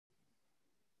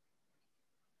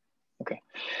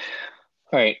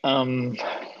All right.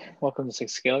 Welcome to SIG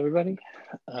Scale, everybody.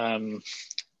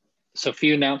 So a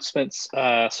few announcements.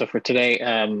 So for today,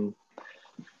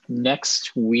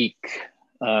 next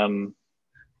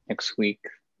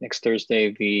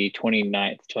Thursday, the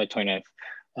 29th, July 29th,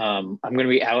 I'm going to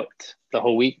be out the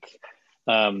whole week.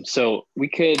 So we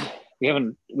could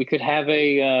have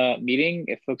a meeting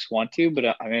if folks want to, but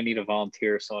I'm going to need a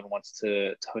volunteer. If someone wants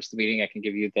to host the meeting, I can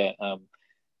give you the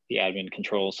admin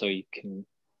control so you can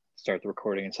start the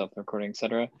recording and stop the recording,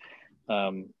 etc.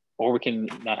 Or we can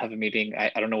not have a meeting. I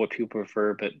don't know what people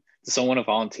prefer, but does someone want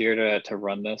to volunteer to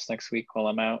run this next week while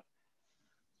I'm out?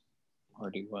 Or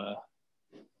do you want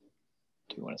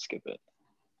to skip it?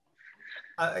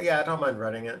 Yeah, I don't mind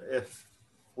running it if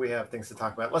we have things to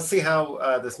talk about. Let's see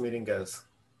how this meeting goes.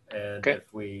 And okay.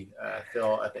 If we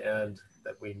feel at the end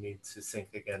that we need to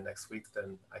sync again next week,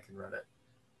 then I can run it.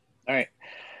 All right.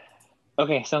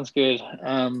 Okay, sounds good.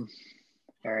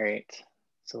 All right,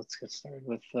 so let's get started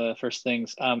with first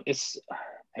things. I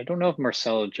don't know if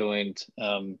Marcelo joined,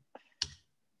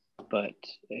 but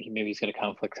maybe he's got a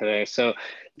conflict today. So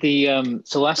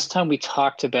so last time we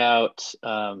talked about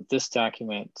this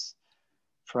document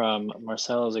from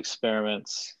Marcelo's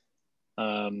experiments,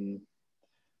 where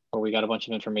we got a bunch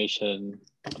of information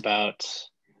about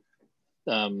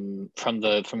from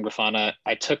Grafana.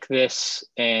 I took this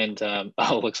and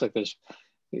it looks like there's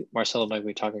Marcelo might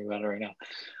be talking about it right now.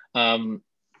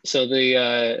 So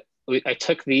I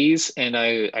took these and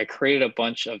I created a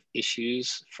bunch of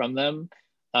issues from them.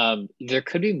 There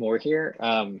could be more here,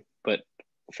 but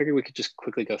I figured we could just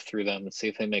quickly go through them and see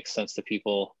if they make sense to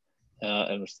people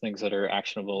and things that are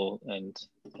actionable and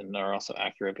are also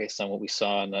accurate based on what we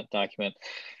saw in that document.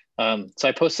 So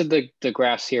I posted the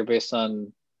graphs here based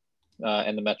on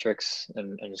and the metrics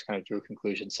and just kind of drew a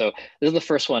conclusion. So this is the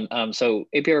first one. So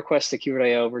API requests to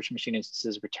Kubernetes virtual machine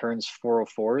instances returns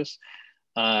 404s.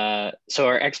 So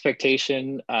our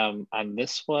expectation on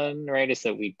this one, right, is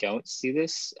that we don't see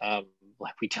this.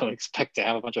 Like we don't expect to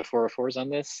have a bunch of 404s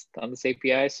on this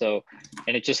API. So,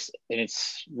 and it's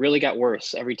really got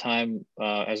worse every time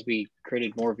as we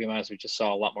created more VMIs, we just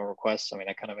saw a lot more requests. I mean,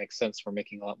 that kind of makes sense. We're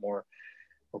making a lot more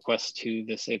requests to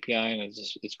this API and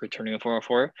it's returning a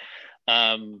 404.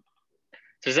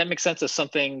 Does that make sense as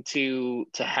something to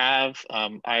have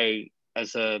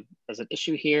as an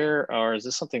issue here, or is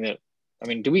this something that, I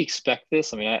mean, do we expect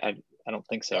this? I mean, I don't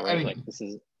think so, right? I mean, like this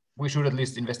is. We should at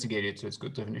least investigate it, so it's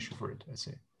good to have an issue for it, I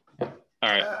say. Yeah. All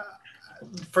right.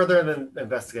 Further than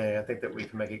investigating, I think that we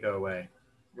can make it go away.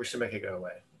 We should make it go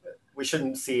away. We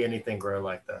shouldn't see anything grow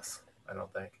like this, I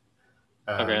don't think.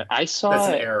 Okay, I saw that's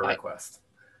an error request.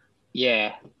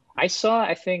 Yeah, I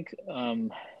think,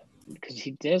 because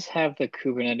he does have the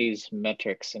Kubernetes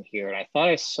metrics in here, and I thought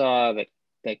I saw that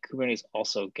Kubernetes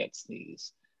also gets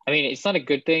these. I mean, it's not a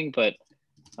good thing, but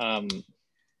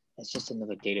it's just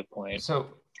another data point. So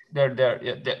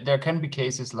there can be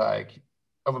cases like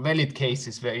valid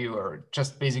cases where you are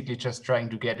basically trying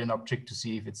to get an object to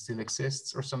see if it still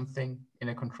exists or something in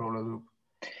a controller loop.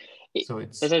 So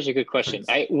that's actually a good question.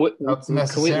 Not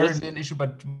necessarily an issue,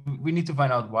 but we need to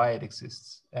find out why it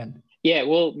exists. And yeah,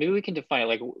 well, maybe we can define it.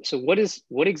 Like, so what's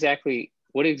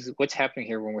happening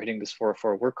here when we're hitting this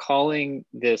 404? We're calling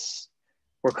is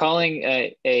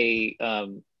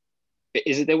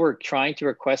it that we're trying to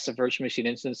request a virtual machine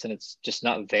instance and it's just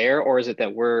not there, or is it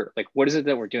that we're like, what is it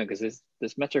that we're doing? Because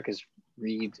this metric is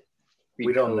read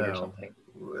we don't know. Or something.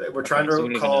 We're trying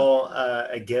to call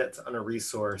a get on a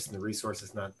resource and the resource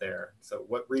is not there. So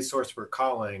what resource we're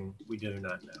calling, we do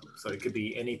not know. So it could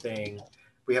be anything.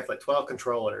 We have like 12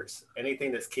 controllers.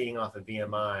 Anything that's keying off a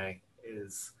VMI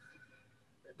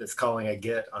that's calling a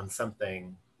get on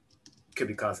something could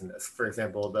be causing this. For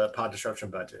example, the pod disruption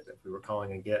budget. If we were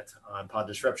calling a get on pod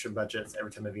disruption budgets,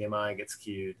 every time a VMI gets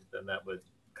queued, then that would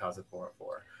cause a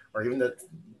 404. Or even the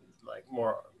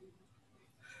more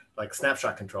like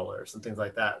snapshot controllers and things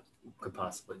like that could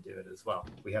possibly do it as well.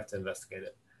 We have to investigate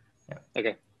it. Yeah.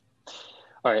 Okay.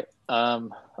 All right.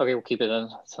 Okay, we'll keep it then.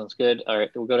 Sounds good. All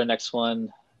right, we'll go to next one.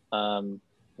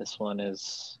 This one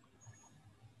is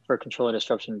for controller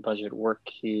disruption budget work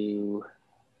queue.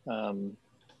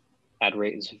 Add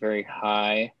rate is very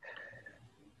high.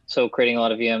 So creating a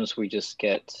lot of VMs, we just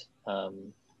get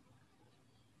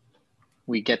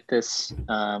this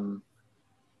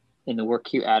in the work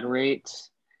queue add rate.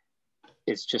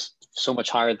 It's just so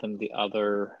much higher than the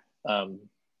other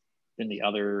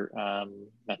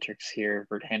metrics here,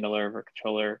 vert handler, vert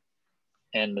controller,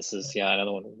 and this is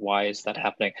another one. Why is that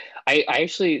happening? I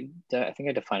think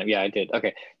I defined it. Yeah, I did.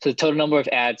 Okay, so the total number of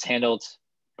ads handled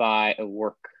by a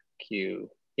work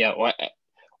queue. Yeah,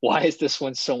 why is this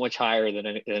one so much higher than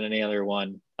any other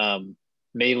one?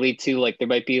 may lead to like, there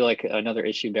might be like another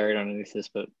issue buried underneath this,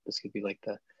 but this could be like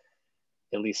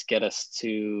at least get us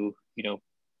to,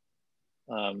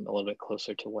 a little bit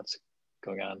closer to what's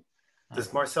going on.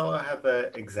 Does Marcelo have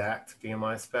the exact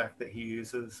VMI spec that he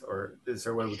uses, or is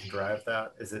there a way we can derive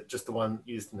that? Is it just the one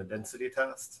used in the density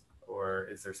test, or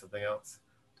is there something else?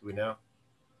 Do we know?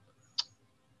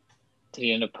 Did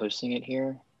he end up posting it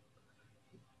here?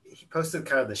 He posted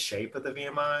kind of the shape of the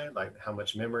VMI, like how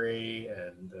much memory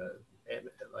and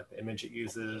like the image it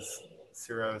uses,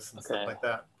 Cirrus and stuff like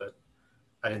that, but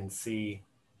I didn't see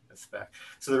a spec.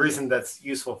 So the reason that's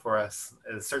useful for us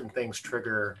is certain things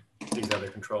trigger these other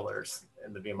controllers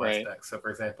in the VMI spec. So for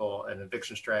example, an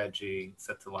eviction strategy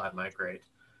set to live migrate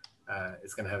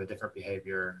is going to have a different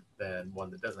behavior than one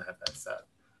that doesn't have that set,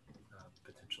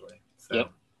 potentially. So.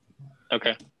 Yep.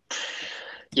 Okay.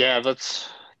 Yeah, that's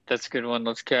a good one.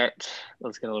 Let's get a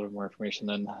little bit more information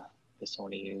then based on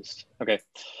what he used. Okay.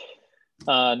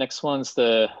 Next one's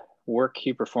the work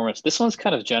queue performance. This one's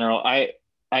kind of general. I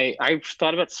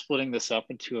thought about splitting this up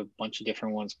into a bunch of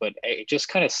different ones, but it just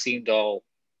kind of seemed all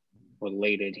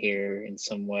related here in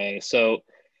some way. So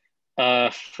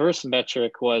first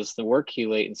metric was the work queue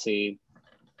latency.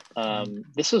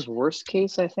 This was worst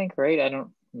case, I think, right? Let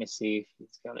me see if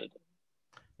it's got it.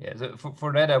 Yeah, so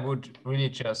for that, I would really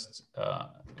just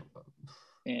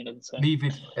leave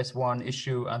it as one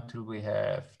issue until we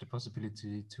have the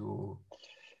possibility to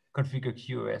configure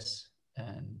QoS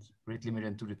and rate limit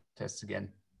and do the tests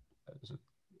again.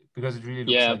 Because it really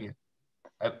looks like it.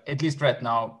 At least right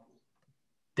now,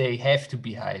 they have to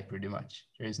be high pretty much.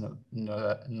 There is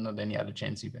not any other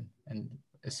chance even. And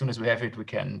as soon as we have it, we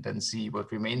can then see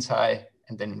what remains high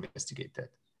and then investigate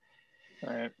that.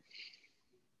 All right.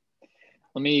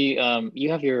 Let me, you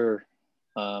have your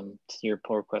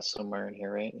pull request somewhere in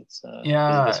here, right? It's is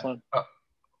it this one?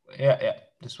 Yeah,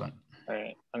 this one. All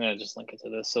right, I'm gonna just link it to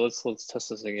this. So let's test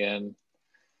this again.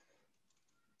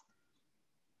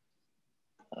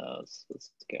 Let's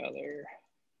gather.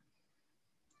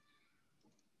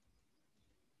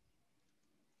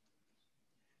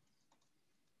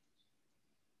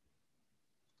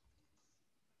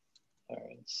 All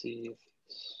right, let's see if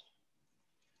it's...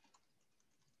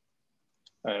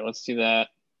 All right, let's do that.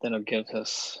 Then it'll give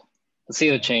us, let's see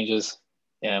the changes.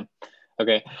 Yeah,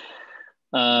 okay.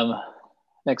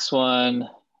 Next one.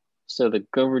 So the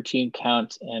go routine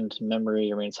count and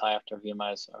memory remains high after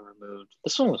VMIs are removed.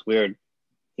 This one was weird.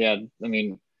 Yeah, I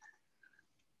mean,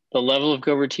 the level of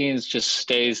go routines just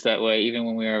stays that way even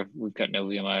when we've got no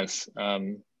VMIs.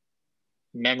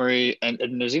 Memory, and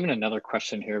there's even another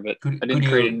question here, but I didn't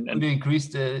create it. Could you increase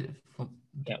the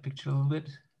picture a little bit?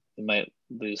 It might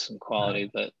lose some quality,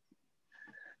 but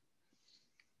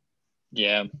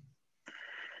yeah.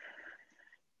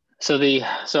 So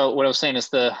what I was saying is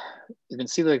you can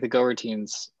see like the go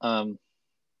routines, the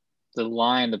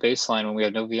baseline when we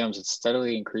have no VMs, it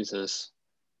steadily increases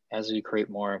as you create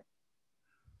more,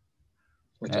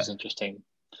 which is interesting.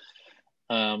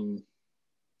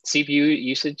 CPU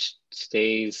usage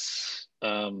stays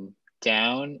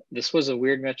down. This was a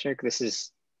weird metric. This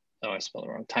is, I spelled it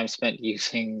wrong. Time spent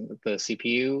using the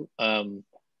CPU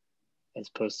as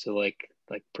opposed to like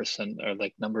percent or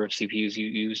like number of CPUs you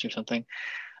used or something.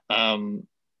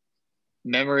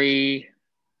 Memory,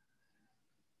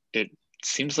 it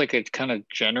seems like it kind of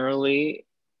generally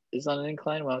is on an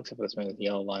incline. Well, except for this one with the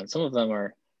yellow line. Some of them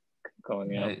are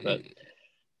going up, but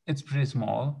it's pretty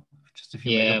small, just a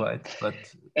few megabytes. But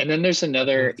and then there's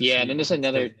another, and then there's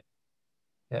another.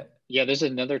 Yeah, there's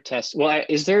another test. Well,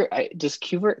 does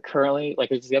KubeVirt currently, like,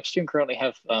 does the upstream currently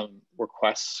have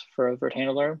requests for a vert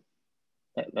handler?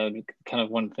 That would be kind of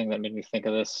one thing that made me think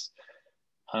of this.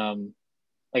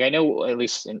 Like I know at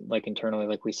least internally,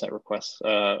 like we set requests.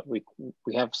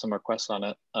 We have some requests on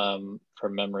it for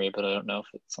memory, but I don't know if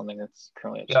it's something that's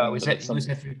currently upstream. Yeah, we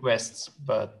set requests,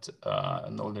 but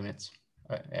no limits.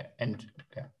 And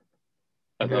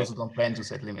we also don't plan to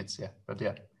set limits. Yeah, but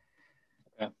yeah.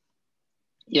 Okay.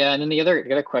 Yeah, and then the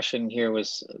other question here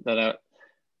was that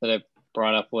I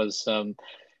brought up was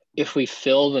if we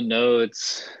fill the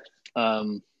nodes,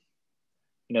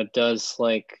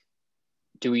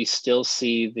 do we still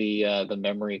see the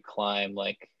memory climb?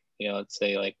 Like, let's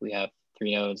say like we have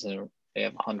 3 nodes and they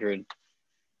have 100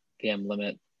 VM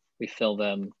limit. We fill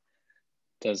them.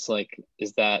 Is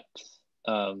that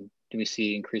do we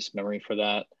see increased memory for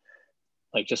that?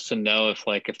 Like just to know if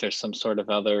there's some sort of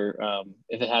other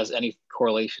if it has any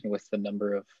correlation with the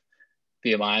number of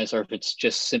VMIs, or if it's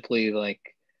just simply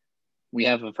like we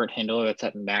have a vert handler that's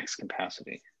at max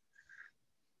capacity.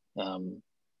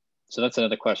 So that's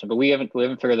another question, but we haven't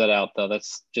figured that out though.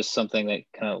 That's just something that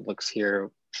kind of looks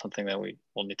here, something that we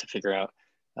will need to figure out.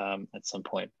 at some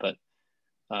point. But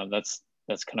that's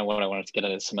kind of what I wanted to get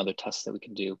at, some other tests that we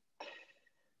can do.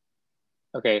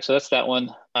 Okay, so that's that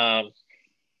one. All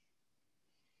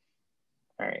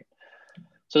right.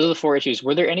 So those are the 4 issues.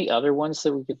 Were there any other ones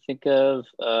that we could think of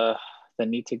that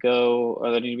need to go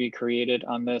or that need to be created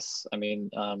on this? I mean,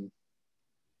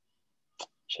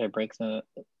 should I break the?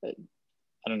 I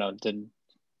don't know. Did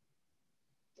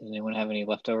anyone have any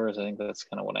leftovers? I think that's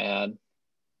kind of what I had.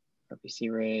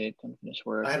 RPC rate, unfinished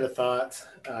work. I had a thought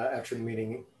after the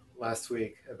meeting last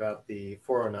week about the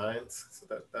 409s. So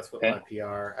that's what my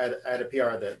PR, I had a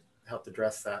PR that helped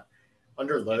address that.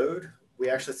 Under load, we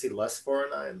actually see less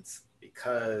 409s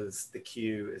because the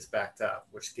queue is backed up,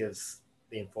 which gives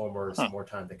the informers more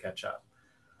time to catch up.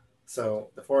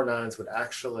 So the 409s would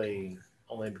actually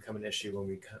only become an issue when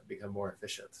we become more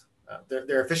efficient.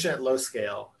 They're efficient at low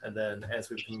scale, and then as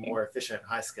we become more efficient at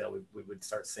high scale, we would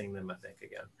start seeing them, I think,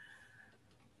 again.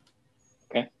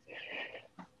 Okay.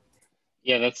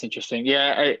 Yeah, that's interesting.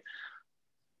 Yeah,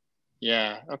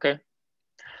 okay.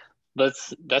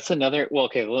 That's another. Well,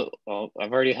 okay. Well,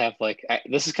 I've already have like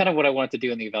this is kind of what I wanted to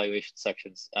do in the evaluation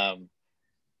sections. Want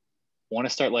to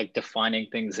start like defining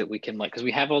things that we can like, because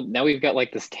we have now we've got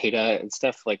like this data and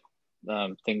stuff like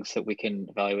things that we can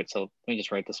evaluate. So let me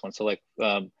just write this one. So like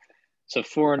so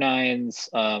 409s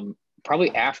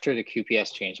probably after the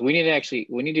QPS change. We need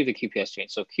to do the QPS change.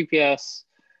 So QPS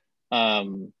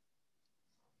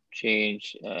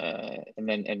change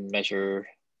and measure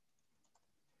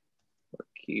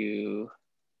queue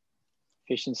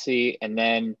efficiency, and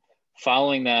then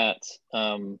following that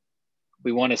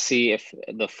we want to see if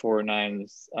the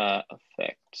 409s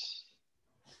effect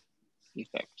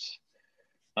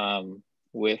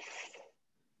with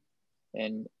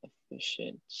an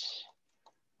efficient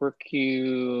work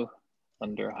queue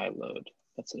under high load.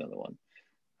 That's another one.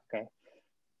 Okay.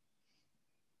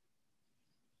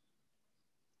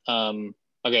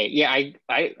 Okay, yeah, I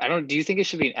don't, do you think it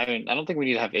should be, I mean, I don't think we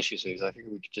need to have issues with these. I think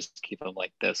we could just keep them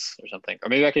like this or something. Or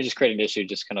maybe I could just create an issue,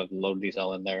 just kind of load these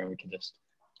all in there and we can just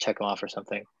check them off or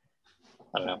something.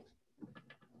 I don't know.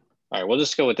 All right, we'll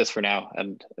just go with this for now.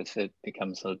 And if it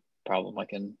becomes a problem, I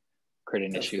can create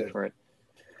an issue for it.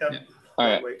 Yep. Yeah. All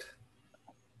right. Wait.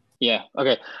 Yeah,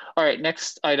 okay. All right,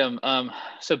 next item.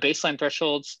 So baseline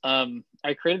thresholds.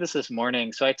 I created this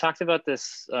morning. So I talked about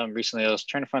this recently. I was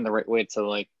trying to find the right way to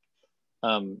like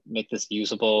make this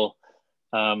usable.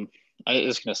 I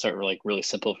was gonna start like really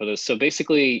simple for this. So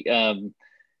basically,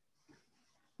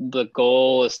 the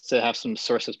goal is to have some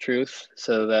source of truth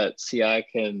so that CI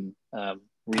can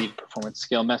read performance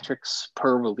scale metrics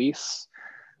per release.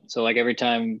 So like every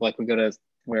time like we go to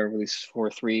where release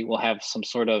 4.3, we'll have some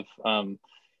sort of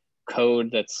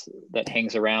code that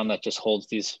hangs around that just holds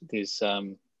these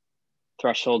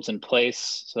thresholds in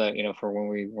place, so that, you know, for when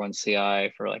we run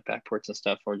CI for like backports and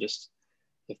stuff, or just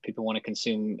if people want to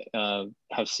consume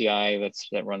have CI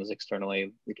that runs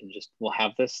externally, we'll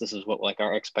have this is what like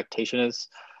our expectation is.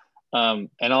 And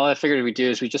all I figured we do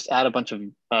is we just add a bunch of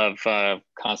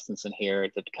constants in here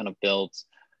that kind of builds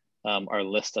our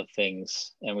list of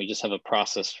things, and we just have a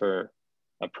process for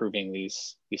approving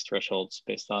these thresholds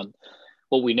based on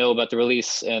what we know about the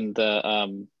release and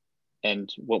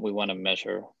what we want to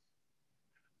measure.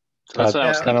 So that's what I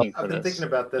was thinking. I've been thinking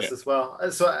about this as well.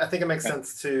 So I think it makes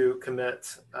sense to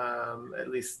commit at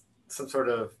least some sort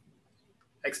of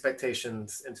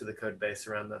expectations into the code base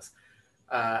around this.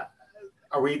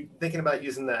 Are we thinking about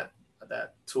using that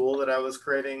tool that I was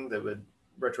creating that would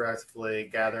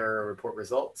retroactively gather or report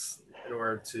results in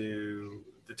order to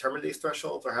determine these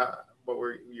thresholds, or what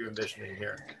were you envisioning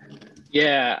here?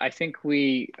 Yeah, I think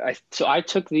so I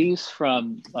took these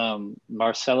from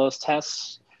Marcelo's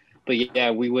tests, but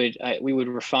yeah, we would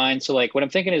refine. So like what I'm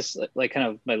thinking is like kind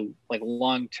of my like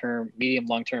long-term, medium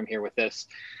long-term here with this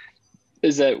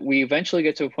is that we eventually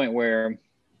get to a point where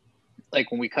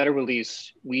like when we cut a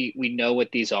release, we know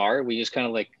what these are. We just kind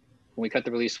of like, when we cut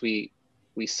the release, we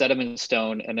set them in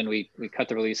stone, and then we cut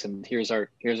the release, and here's what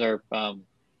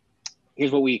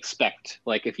we expect.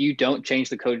 Like if you don't change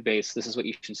the code base, this is what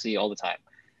you should see all the time.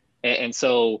 And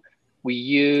so we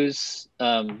use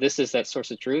this as that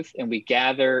source of truth, and we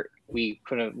gather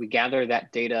that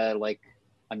data like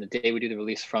on the day we do the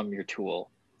release from your tool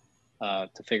to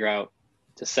figure out,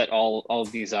 to set all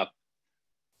of these up.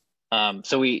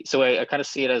 So I kind of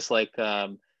see it as like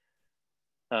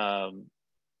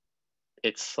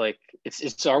it's like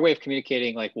it's our way of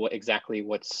communicating like what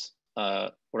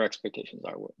our expectations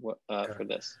are for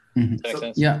this. Mm-hmm. Does that make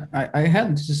sense? Yeah, I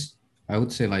had just, I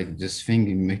would say like this thing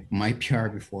in my PR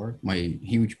before, my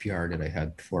huge PR that I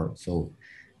had before. So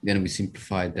then we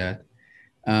simplified that.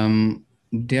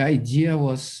 the idea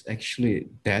was actually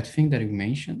that thing that you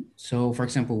mentioned. So for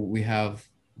example, we have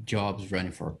jobs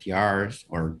running for PRs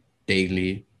or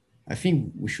daily. I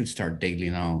think we should start daily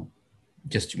now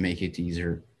just to make it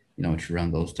easier, to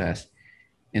run those tests.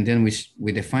 And then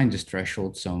we define this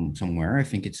threshold somewhere. I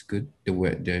think it's good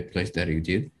the place that you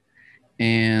did.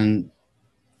 And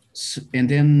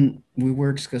then we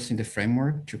were discussing the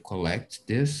framework to collect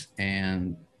this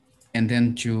and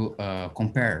then to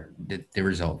compare the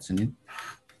results in it.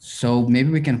 So maybe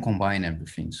we can combine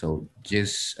everything. So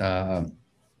just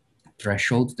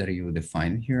thresholds that you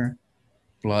define here,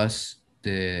 plus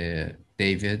the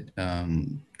David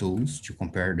tools to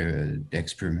compare the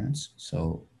experiments.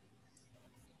 So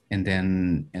and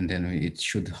then it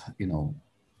should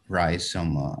rise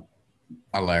some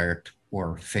alert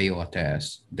or fail a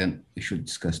test. Then we should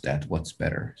discuss that. What's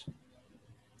better? So.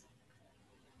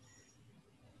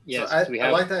 Yes, so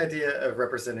I like the idea of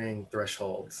representing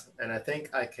thresholds, and I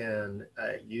think I can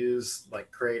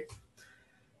create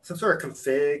some sort of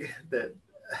config that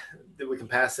we can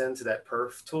pass into that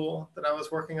perf tool that I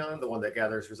was working on, the one that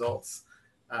gathers results,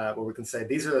 where we can say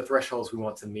these are the thresholds we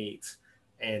want to meet,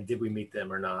 and did we meet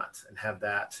them or not, and have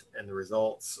that in the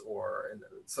results or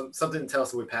something to tell us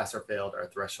that we passed or failed our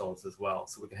thresholds as well.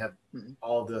 So we can have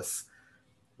all of this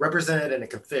represented in a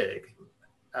config.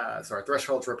 So our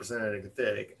thresholds represented in a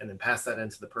config, and then pass that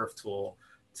into the perf tool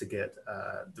to get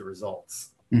the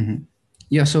results. Mm-hmm.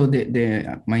 Yeah, so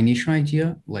my initial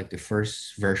idea, like the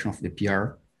first version of the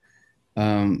PR,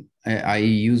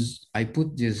 I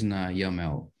put this in a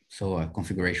YAML, so a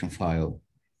configuration file,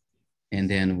 and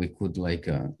then we could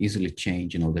easily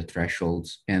change, the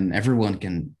thresholds, and everyone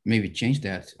can maybe change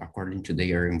that according to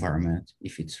their environment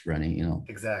if it's running,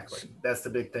 Exactly, that's the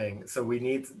big thing. So we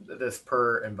need this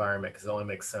per environment because it only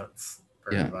makes sense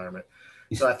per environment.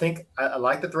 So I think I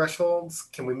like the thresholds.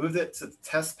 Can we move it to the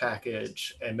test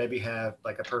package and maybe have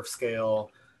like a perf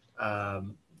scale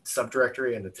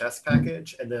subdirectory in the test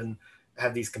package, and then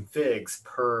have these configs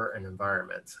per an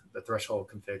environment, the threshold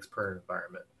configs per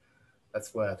environment?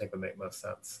 That's what I think would make most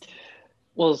sense.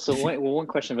 Well, so one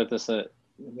question about this that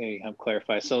maybe help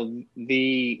clarify. So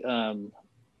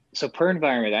so per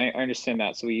environment, I understand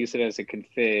that. So we use it as a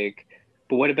config,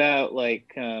 but what about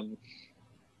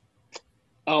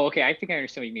oh, okay. I think I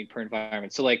understand what you mean per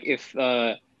environment. So if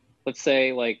let's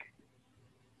say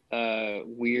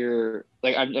we're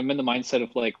I'm in the mindset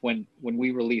of when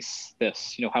we release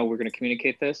this, how we're going to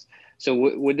communicate this. So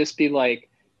would this be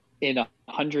in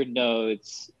 100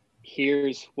 nodes?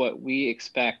 Here's what we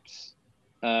expect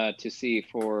to see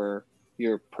for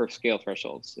your perf scale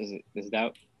thresholds. Is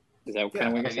that kind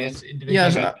of what you're saying?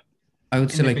 Yes, I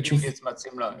would say it's much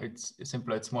similar. It's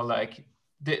simpler. It's more like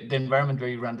the environment where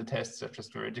you run the tests are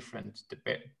just very different.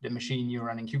 The machine you're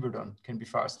running Kubert on can be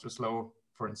fast or slow,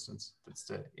 for instance. That's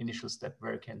the initial step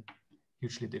where it can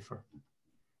hugely differ.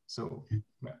 So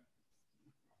yeah.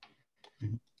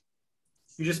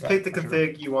 You just pick the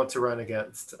config you want to run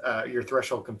against, your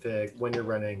threshold config, when you're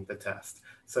running the test.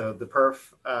 So the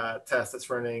perf test that's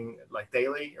running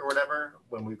daily or whatever,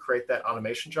 when we create that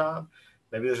automation job,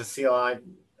 maybe there's a CLI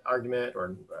argument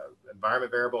or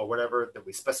environment variable or whatever that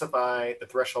we specify the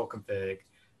threshold config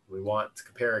we want to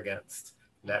compare against.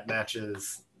 That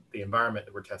matches the environment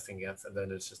that we're testing against, and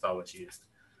then it's just always used.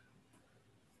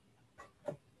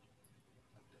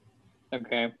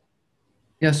 Okay.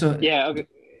 Yeah, so yeah, okay.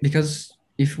 Because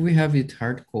if we have it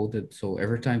hard coded, so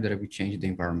every time that we change the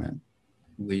environment,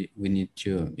 we need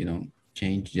to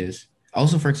change this.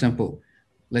 Also, for example,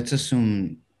 let's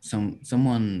assume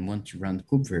someone wants to run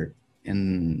kubevert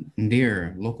in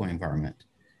their local environment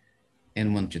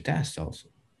and want to test also.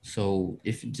 So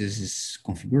if this is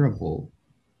configurable,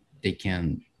 they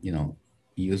can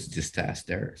use this test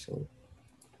there. So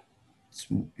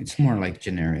it's more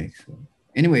generic. So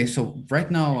anyway, so right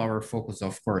now our focus,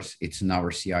 of course, it's in our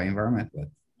CI environment, but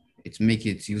it's make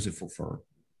it useful for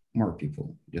more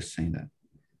people. Just saying that.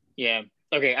 Yeah.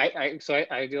 Okay. I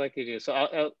do like the idea.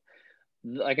 So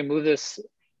I can move this.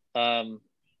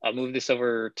 I'll move this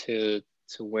over to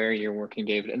where you're working,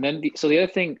 David. And then so the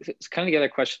other thing, it's kind of the other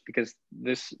question, because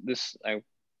this I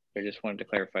just wanted to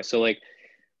clarify. So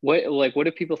what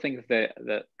do people think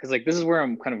that because this is where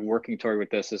I'm kind of working toward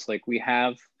with this, is we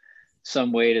have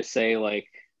some way to say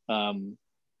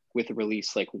with the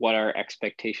release what our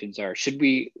expectations are.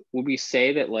 Would we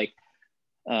say that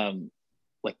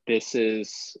this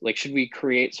is should we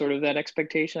create sort of that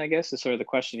expectation, I guess, is sort of the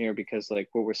question here, because what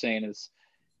we're saying is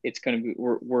it's going to be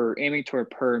we're aiming toward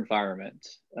per environment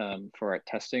for our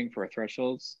testing, for our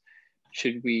thresholds.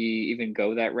 Should we even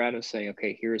go that route of saying,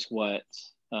 okay, here's what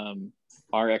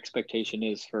our expectation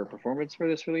is for performance for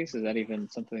this release? Is that even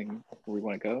something where we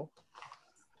want to go?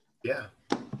 Yeah,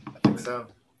 I think so.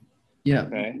 Yeah,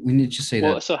 okay. We need to say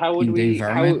that. So how would the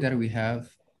environment that we have?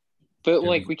 But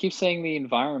like we keep saying the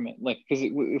environment, like, because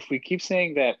if we keep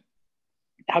saying that,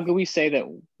 how could we say that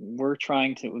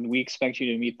we expect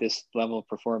you to meet this level of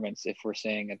performance if we're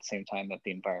saying at the same time that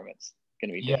the environment's going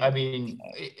to be different? I mean,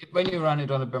 when you run it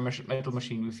on a bare metal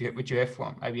machine with your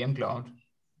F1 IBM cloud,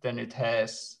 then it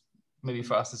has maybe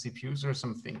faster CPUs or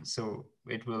something. So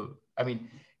it will, I mean,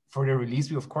 for the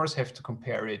release, we of course have to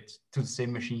compare it to the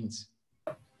same machines.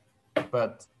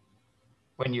 But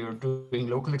when you're doing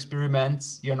local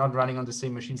experiments, you're not running on the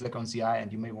same machines like on CI,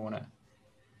 and you may want to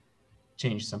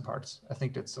change some parts. I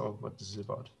think that's all what this is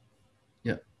about.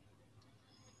 Yeah.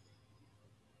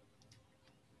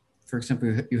 For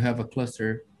example, you have a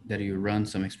cluster that you run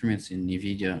some experiments in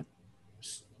NVIDIA,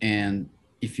 and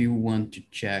if you want to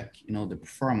check, the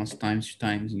performance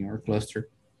times in your cluster,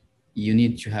 you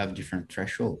need to have different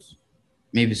thresholds.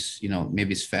 Maybe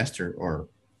it's faster or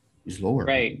slower.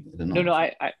 Right. I don't know. No,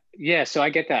 yeah. So I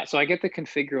get that. So I get the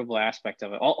configurable aspect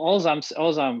of it. All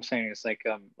I'm saying is like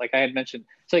I had mentioned.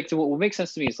 So what makes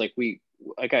sense to me is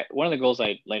one of the goals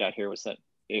I laid out here was that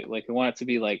we want it to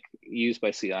be like used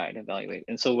by CI to evaluate.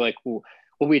 And so like what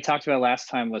we talked about last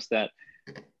time was that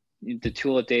the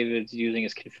tool that David's using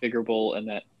is configurable, and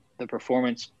that the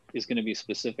performance is going to be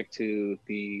specific to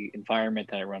the environment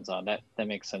that it runs on. That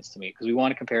makes sense to me, because we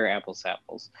want to compare apples to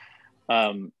apples.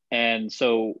 And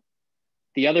so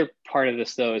the other part of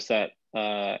this though is that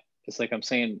it's like I'm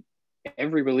saying,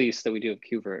 every release that we do of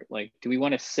KubeVirt, like, do we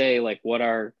want to say like what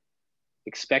our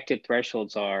expected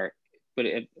thresholds are? But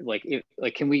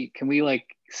can we like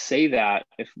say that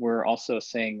if we're also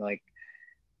saying like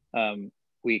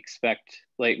we expect,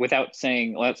 like, without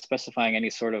specifying any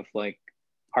sort of like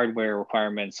hardware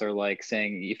requirements, or like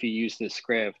saying if you use this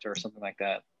script or something like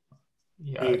that?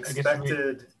 Yeah, it's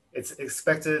expected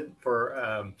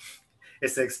for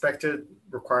it's the expected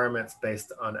requirements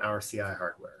based on our CI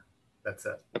hardware. That's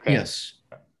it. Okay.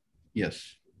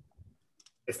 Yes.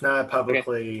 It's not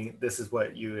publicly, this is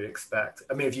what you would expect.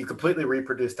 I mean, if you completely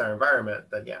reproduced our environment,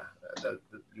 then yeah,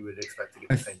 you would expect to get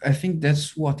the same thing. I think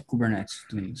that's what Kubernetes is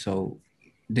doing. So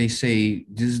they say,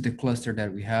 this is the cluster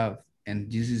that we have,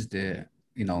 and this is the,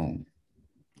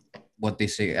 what they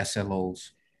say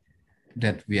SLOs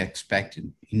that we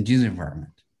expected in this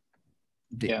environment.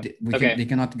 They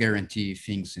cannot guarantee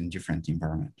things in different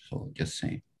environments. So just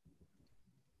saying.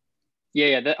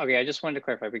 Yeah. Okay. I just wanted to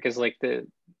clarify, because like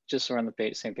just so we're on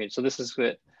the same page. So this is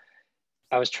what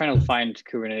I was trying to find.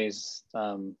 Kubernetes.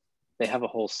 They have a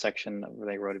whole section where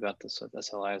they wrote about this with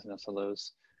SLIs and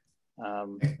SLOs.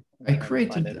 I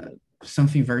created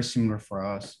something very similar for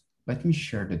us. Let me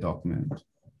share the document.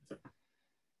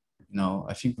 No,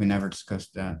 I think we never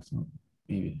discussed that. So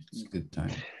maybe it's a good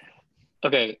time.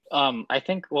 Okay. I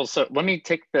think, well, so let me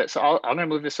take I'm gonna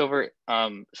move this over.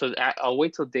 So I'll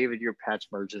wait till David, your patch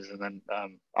merges, and then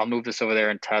I'll move this over there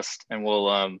and test, and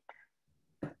we'll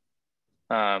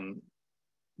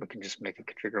we can just make it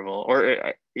configurable,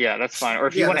 or yeah, that's fine. Or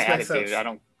if you want to add it, David, I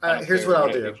don't here's what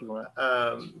I'll do.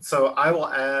 So I will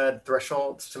add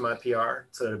thresholds to my PR,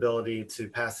 so the ability to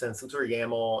pass in some sort of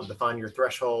YAML and define your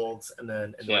thresholds, and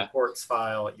then in the reports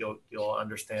file, you'll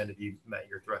understand if you met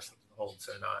your thresholds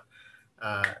or not.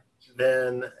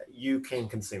 Then you can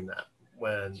consume that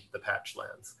when the patch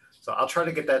lands. So I'll try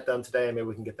to get that done today. Maybe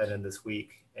we can get that in this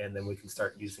week, and then we can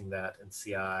start using that in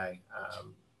CI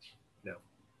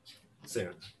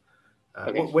soon.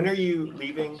 Okay. When are you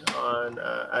leaving on,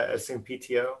 I assume,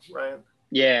 PTO, Ryan?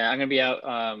 Yeah, I'm going to be out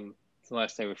the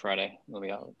last day of Friday. I'll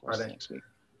be out next week.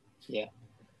 Yeah.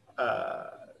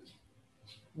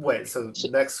 Wait, so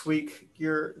next week,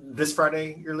 this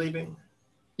Friday you're leaving?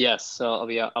 Yes, so I'll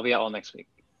be out all next week.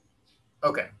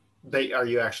 Okay. Are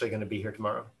you actually going to be here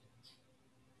tomorrow?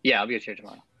 Yeah, I'll be here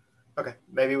tomorrow. Okay.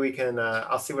 Maybe we can,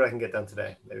 I'll see what I can get done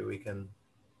today. Maybe we can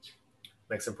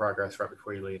make some progress right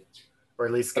before you leave. Or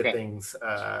at least get things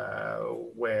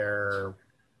where,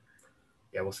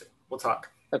 yeah, we'll see. We'll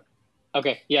talk.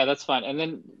 Okay. Yeah, that's fine. And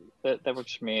then that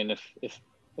works for me. And if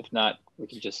not, we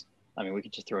can just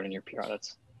throw it in your PR.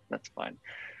 That's fine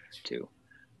too.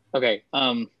 Okay.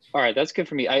 All right. That's good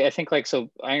for me. I think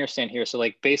so I understand here. So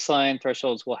like baseline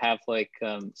thresholds, we'll have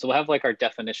our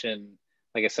definition,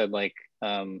 like I said,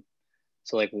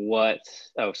 so like what,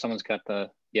 someone's got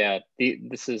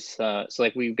this is, so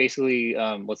like we basically,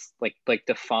 let's like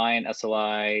define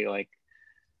SLI, like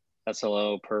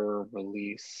SLO per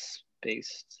release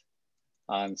based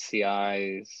on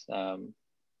CIs,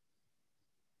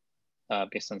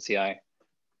 based on CI.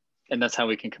 And that's how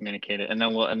we can communicate it. And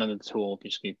then the tool will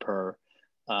just be per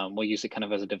we'll use it kind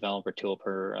of as a developer tool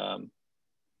per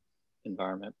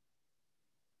environment.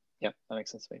 Yep, that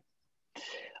makes sense to me.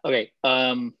 Okay,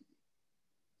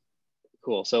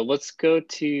 cool. So let's go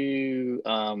to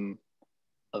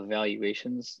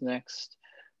evaluations next.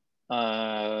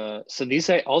 So these,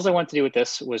 all I wanted to do with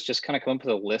this was just kind of come up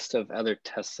with a list of other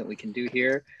tests that we can do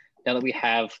here. Now that we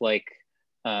have like,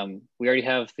 we already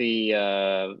have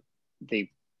the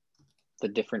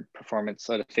different performance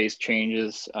side of phase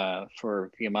changes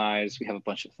for VMIs. We have a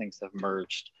bunch of things that have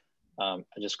merged. I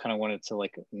just kind of wanted to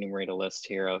like enumerate a list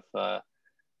here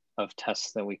of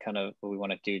tests that we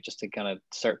want to do just to kind of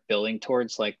start building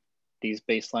towards like these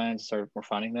baselines, start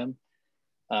refining them.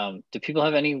 Do people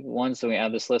have any ones that we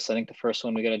add this list? I think the first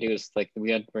one we got to do is like we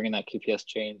got to bring in that QPS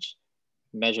change,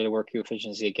 measure the work queue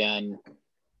efficiency again,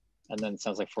 and then it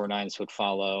sounds like 4.9s would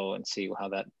follow and see how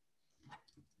that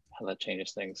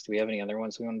changes things. Do we have any other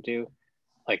ones we want to do?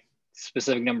 Like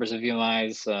specific numbers of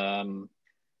VMIs,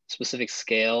 specific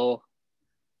scale?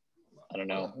 I don't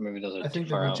know. Maybe those are I think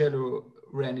that Marcello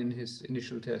ran in his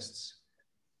initial tests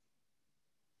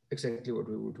exactly what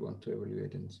we would want to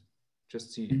evaluate and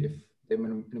just see if the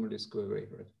minimalists go away,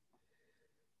 right?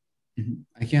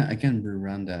 I can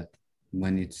rerun that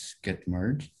when it's get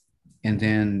merged, and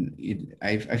then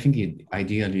I think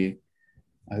ideally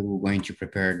I will going to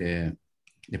prepare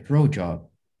the pro job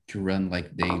to run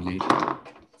like daily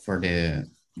for the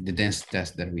dense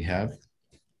test that we have,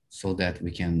 so that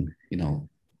we can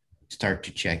start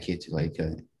to check it like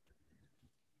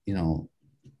in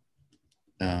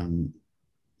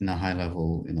a high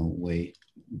level way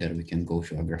that we can go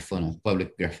to a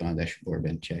public Grafana dashboard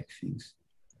and check things.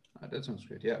 That sounds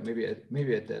great. Yeah, maybe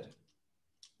at that.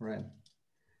 Right.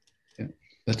 Yeah,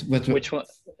 but which one?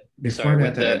 Before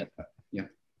that, yeah.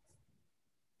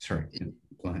 Sorry,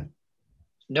 go ahead.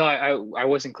 No, I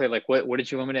wasn't clear. Like, what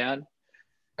did you want me to add?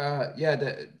 Yeah,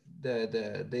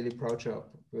 the daily pro job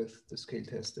with the scale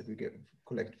test that we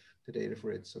collect the data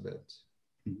for it, so that.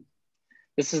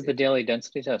 This is the daily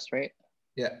density test, right?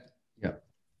 Yeah. Yeah.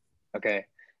 Okay,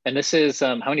 and this is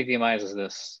how many VMIs is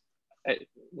this?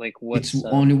 Like what's? It's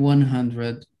only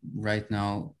 100 right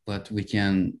now, but we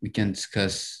can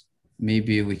discuss.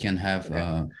 Maybe we can have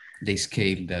the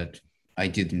scale that I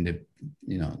did in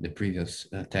the previous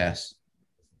test.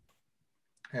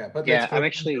 Yeah, but yeah, I'm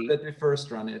actually. Let me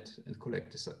first run it and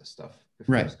collect this stuff.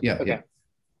 Right. Yeah. Okay. Yeah.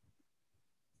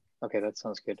 Okay, that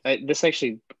sounds good. This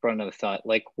actually brought another thought.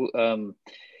 Like,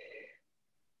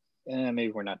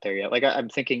 maybe we're not there yet. Like, I'm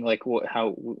thinking like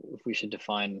how if we should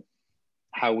define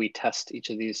how we test each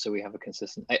of these so we have a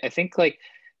consistent. I think like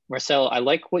Marcel, I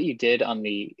like what you did on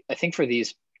the. I think for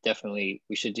these definitely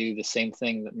we should do the same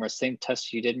thing same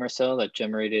test you did, Marcel, that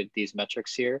generated these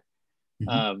metrics here.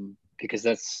 Because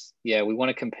that's we want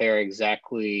to compare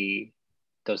exactly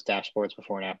those dashboards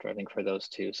before and after. I think for those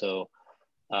two. So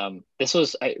this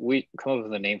was we come up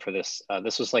with a name for this.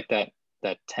 This was like that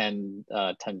 10,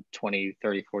 20,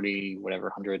 30, 40, whatever,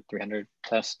 100, 300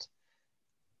 test.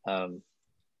 I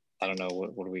don't know,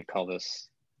 what do we call this?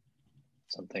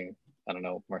 Something, I don't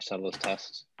know, Marcelo's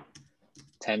test.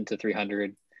 10 to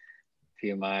 300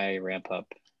 VMI ramp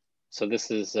up. So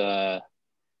this is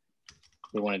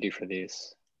we want to do for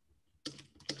these.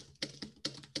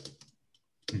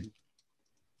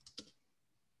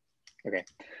 Okay.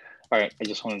 All right, I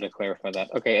just wanted to clarify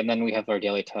that. Okay, and then we have our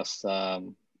daily tests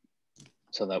so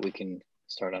that we can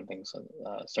start on things,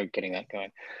 start getting that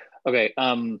going. Okay,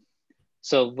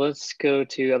 so let's go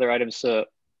to other items. So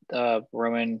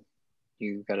Roman,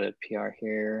 you got a PR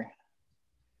here.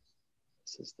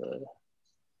 This is the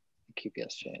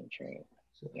QPS change, right?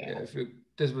 So, yeah,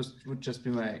 this would just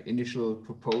be my initial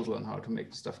proposal on how to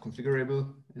make the stuff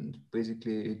configurable. And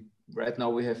basically, right now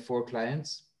we have 4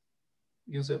 clients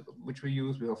which we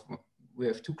use. We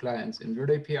have 2 clients in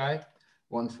Word API,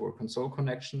 one for console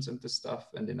connections and this stuff,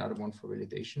 and another one for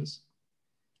validations.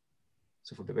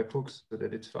 So for the webhooks, so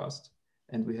that it's fast.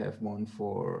 And we have one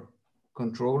for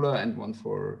controller and one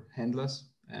for handlers.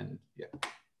 And yeah,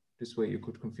 this way you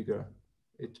could configure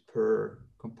it per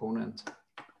component,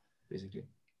 basically.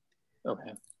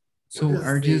 Okay. So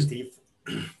are these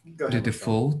the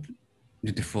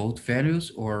default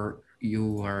values, or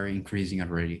you are increasing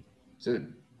already? So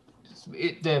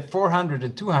the 400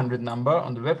 and 200 number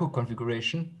on the webhook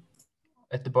configuration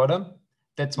at the bottom,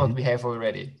 that's what we have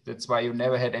already. That's why you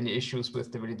never had any issues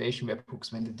with the validation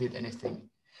webhooks when they did anything.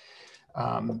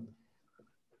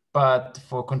 But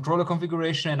for controller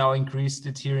configuration, I now increased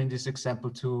it here in this example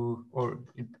to, or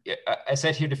I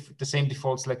set here the same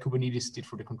defaults like Kubernetes did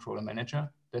for the controller manager.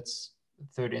 That's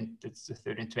 30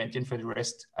 and 20, and for the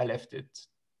rest, I left it.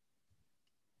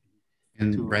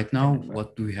 And right now,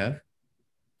 what do we have?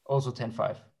 also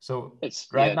 10.5. So It's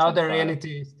right now the 10.5.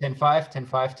 reality is 10.5,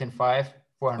 10.5, 10.5,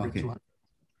 400, Okay. 200.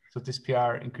 So this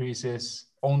PR increases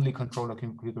only controller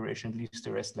configuration, leaves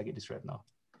the rest like it is right now.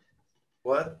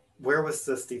 Where was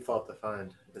this default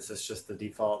defined? Is this just the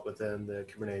default within the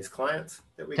Kubernetes client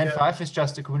that we get? 10.5 is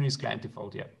just the Kubernetes client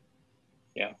default, yeah.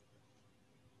 Yeah.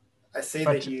 I see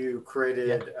that you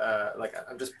created, like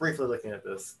I'm just briefly looking at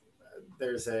this.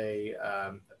 There's a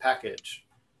package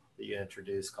that you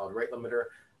introduced called rate limiter.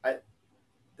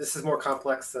 This is more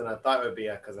complex than I thought it would be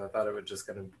because I thought it would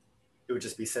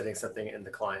just be setting something in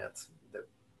the client that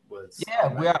was.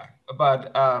 Yeah, we are,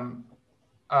 but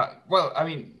well, I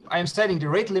mean, I'm setting the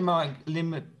rate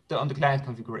limit on the client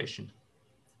configuration.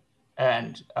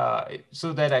 And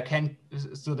so that I can,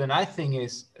 so the nice thing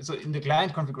is, so in the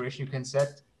client configuration, you can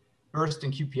set burst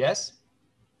and QPS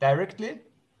directly.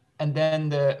 And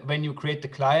then when you create the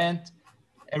client,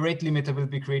 a rate limiter will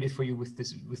be created for you with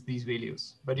these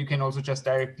values. But you can also just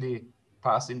directly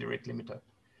pass in the rate limiter.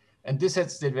 And this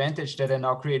has the advantage that I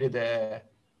now created a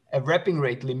wrapping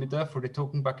rate limiter for the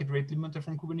token bucket rate limiter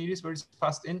from Kubernetes where it's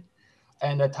passed in.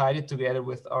 And I tied it together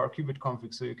with our qubit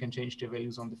config so you can change the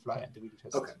values on the fly. And the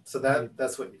test. Okay, so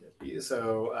that's what you did.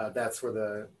 So that's where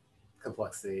the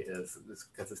complexity is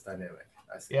because it's dynamic.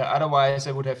 I see. Yeah, otherwise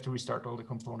I would have to restart all the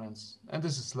components. And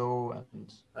this is slow.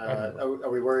 And are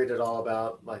we worried at all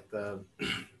about like the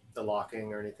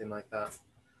locking or anything like that?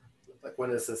 Like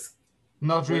when is this?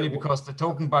 Not really, because the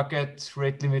token bucket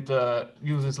rate limiter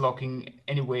uses locking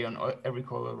anyway on every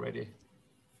call already.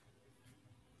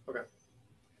 Okay.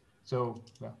 So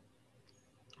yeah,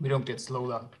 we don't get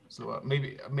slower.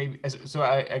 Maybe. So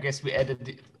I guess we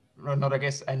added, not I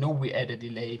guess, I know we added a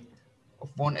delay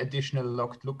of one additional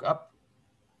locked lookup,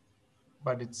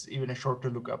 but it's even a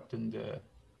shorter lookup than the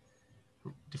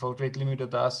default rate limiter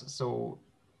does. So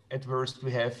at worst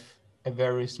we have a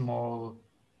very small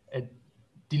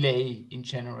delay in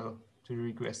general to the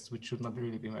requests, which should not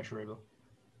really be measurable.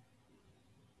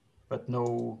 But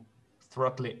no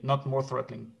throttling, not more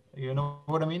throttling. You know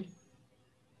what I mean?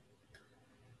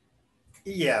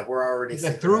 Yeah, we're already the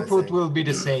throughput will be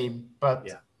the same, but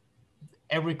yeah.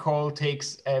 Every call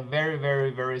takes a very,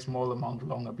 very, very small amount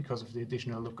longer because of the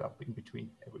additional lookup in between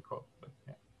every call. But,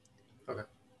 yeah. Okay.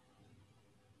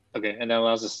 Okay, and that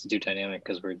allows us to do dynamic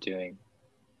because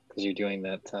you're doing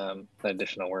that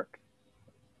additional work.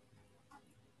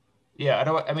 Yeah,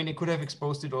 I mean, it could have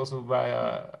exposed it also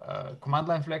via command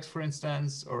line flex, for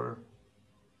instance, or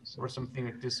something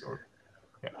like this, or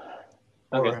yeah.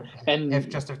 Okay. Or have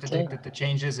detected the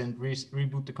changes and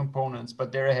reboot the components,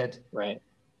 but they're ahead. Right.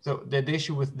 So the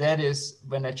issue with that is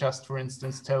when I just, for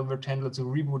instance, tell Virtendler to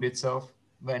reboot itself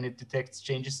when it detects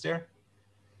changes there,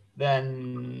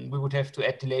 then we would have to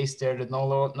add delays there that not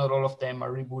all of them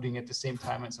are rebooting at the same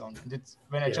time and so on. And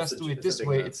when I just do it this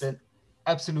way, it's an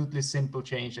absolutely simple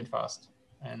change and fast.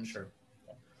 And sure.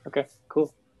 Okay,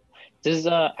 cool. This is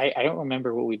I don't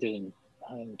remember what we did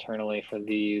internally for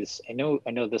these. I know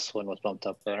this one was bumped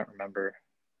up, but I don't remember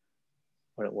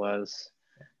what it was.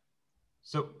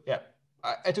 So yeah,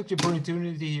 I took the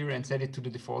opportunity here and set it to the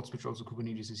defaults, which also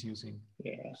Kubernetes is using.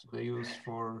 Yeah. So they use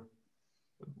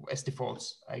as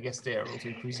defaults. I guess they are also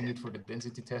increasing it for the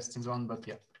density tests and so on, but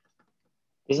yeah.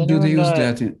 Do they use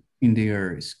that in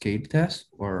their scale test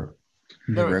or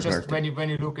no? Just when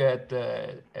you look at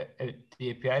the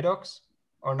API docs,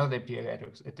 or not API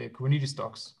docs, at the Kubernetes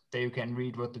docs, there you can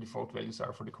read what the default values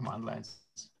are for the command lines.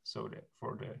 So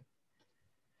for the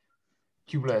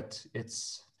kubelet,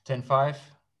 it's 10.5.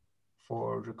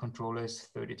 For the controllers,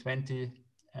 3020.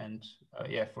 And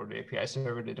yeah, for the API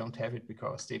server, they don't have it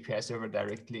because the API server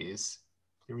directly is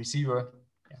the receiver.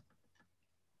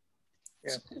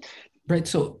 Yeah. Right.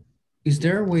 So is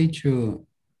there a way to,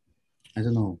 I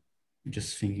don't know,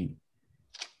 just thinking,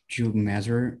 to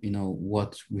measure,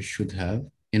 what we should have,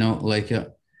 like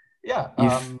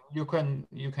you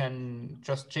can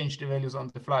just change the values on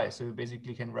the fly. So you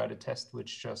basically can write a test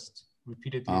which just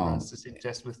repeatedly runs the same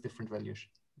test with different values.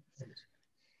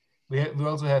 We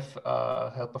also have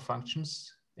helper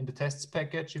functions in the tests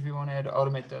package if you want to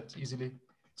automate that easily.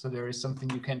 So there is something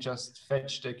you can just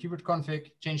fetch the qubit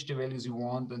config, change the values you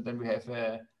want, and then we have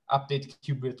a update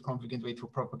qubit config and wait for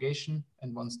propagation.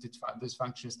 And once this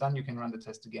function is done, you can run the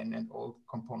test again, and all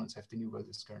components have the new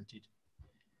values guaranteed.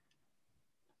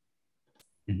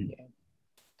 Mm-hmm. Yeah.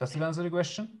 Does that answer the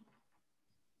question,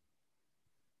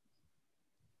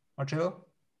 Marcello?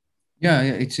 Yeah,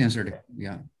 it's answered.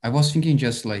 Yeah, I was thinking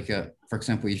just like, for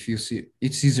example, if you see,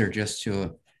 it's easier just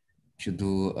to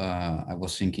do. I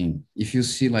was thinking if you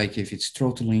see like if it's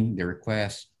throttling the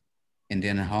request, and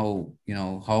then how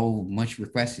much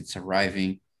request it's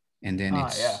arriving, and then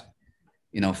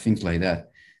things like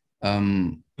that.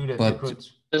 But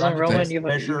doesn't Roman, you've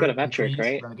got a metric,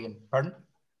 right? Run again. Pardon?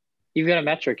 You've got a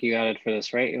metric you added for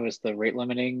this, right? It was the rate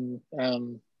limiting,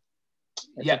 something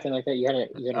like that. You had a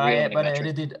rate limiting but metric. I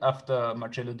added it after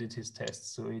Marcello did his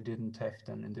tests, so he didn't have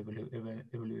them in the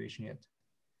evaluation yet.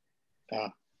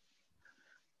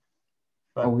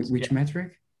 But, which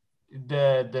metric?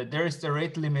 There is the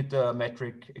rate limiter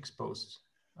metric exposed.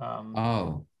 I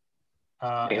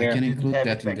can include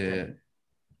that in the.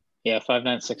 Yeah,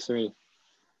 5963.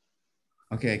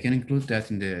 Okay, I can include that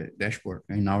in the dashboard,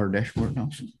 in our dashboard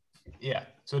also. Yeah,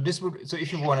 so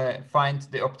if you want to find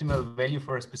the optimal value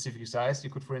for a specific size, you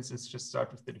could, for instance, just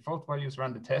start with the default values,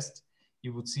 run the test.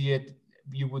 You would see it.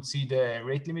 You would see the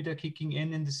rate limiter kicking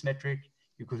in this metric.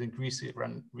 You could increase it,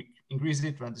 run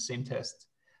the same test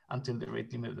until the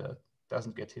rate limiter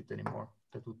doesn't get hit anymore.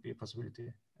 That would be a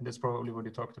possibility, and that's probably what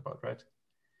you talked about, right?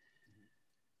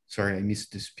 Sorry, I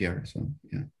missed this PR. So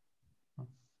yeah.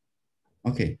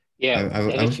 Okay. Yeah, I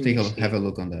will have a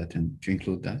look on that and to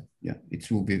include that. Yeah,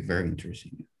 it will be very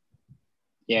interesting.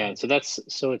 Yeah, so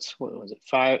it's what was it,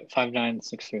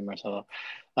 5963, Marcelo.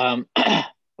 I'm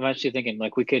actually thinking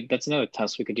like that's another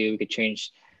test we could do. We could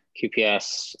change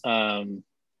QPS to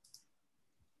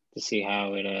see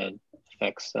how it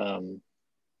affects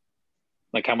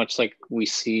like how much like we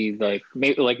see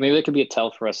maybe that could be a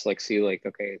tell for us, like see like,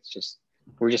 okay,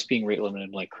 we're just being rate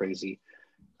limited like crazy.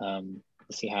 To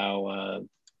see how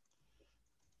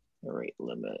the rate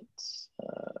limits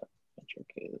metric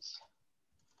is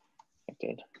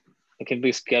affected. It can at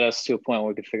least get us to a point where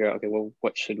we could figure out, okay, well,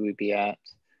 what should we be at?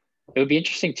 It would be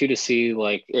interesting too to see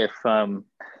like if how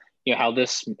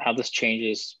this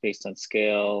changes based on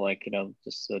scale, like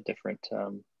just a different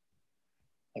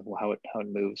like how it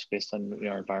moves based on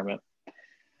our environment.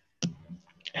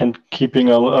 And keeping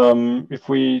if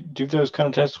we do those kind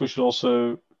of tests, we should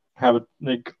also have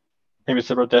maybe a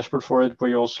separate dashboard for it, where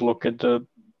you also look at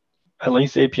at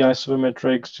least API server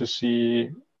metrics to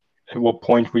see at what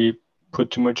point we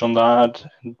put too much on that,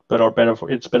 but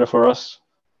it's better for us,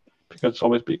 because it's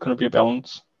always going to be a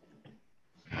balance.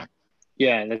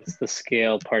 Yeah, that's the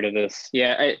scale part of this.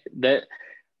 Yeah, that's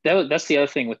the other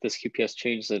thing with this QPS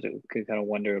change, that it could kind of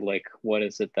wonder like, what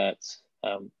is it that's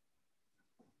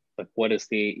like, what is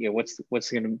the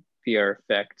what's going to be our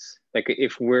effects? Like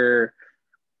if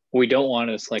we don't want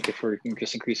is like if we're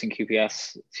just increasing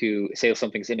QPS to say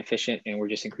something's inefficient and we're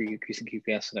just increasing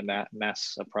QPS and a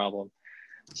mass a problem.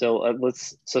 So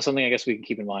something I guess we can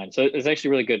keep in mind. So it's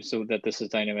actually really good so that this is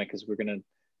dynamic, because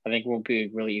I think it won't be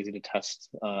really easy to test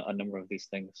a number of these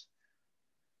things.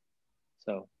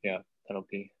 So yeah, that'll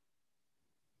be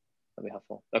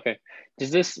helpful. Okay,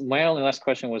 my only last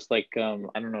question was like, I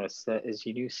don't know, is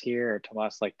Yunus here or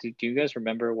Tomas, like, do you guys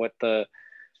remember what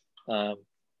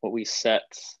what we set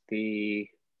the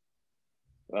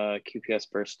QPS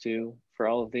burst to for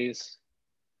all of these?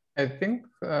 I think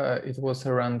it was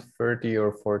around 30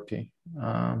 or 40.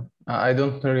 I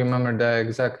don't remember the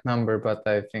exact number, but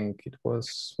I think it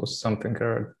was something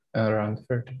around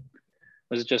 30.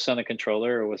 Was it just on the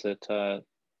controller, or was it for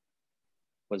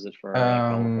like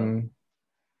all of them?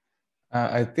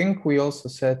 I think we also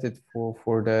set it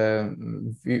for the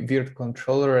Virt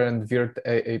controller and Virt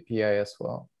API as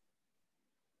well.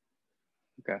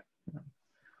 Okay.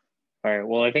 All right.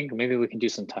 Well, I think maybe we can do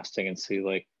some testing and see.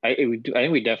 Like, I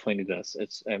think we definitely need this.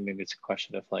 Maybe it's a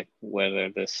question of like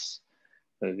whether these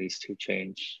two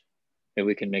change. Maybe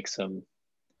we can do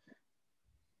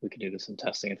some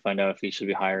testing and find out if these should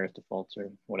be higher as defaults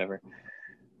or whatever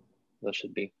those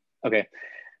should be. Okay.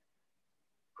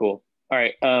 Cool. All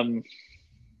right.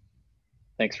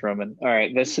 Thanks, Roman. All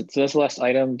right. That's the last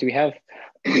item. Do we have?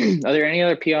 Are there any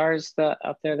other PRs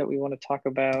out there that we want to talk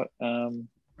about?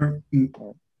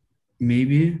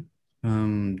 Maybe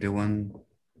the one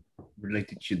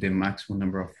related to the maximum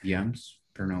number of VMs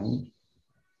per node.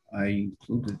 I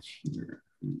included here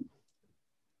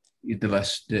the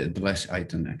last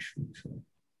item actually. So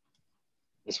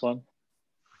this one.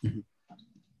 Mm-hmm.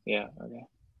 Yeah. Okay.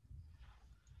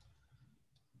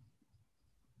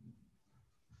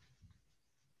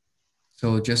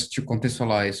 So just to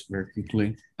contextualize very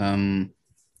quickly,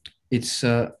 it's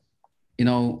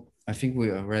I think we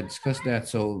already discussed that.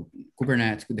 So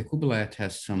the kubelet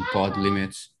has some pod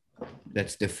limits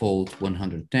that's default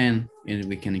 110, and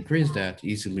we can increase that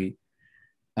easily.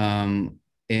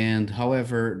 And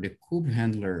however, the kube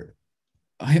handler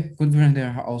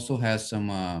also has some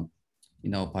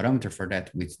parameter for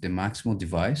that, with the maximum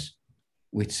device,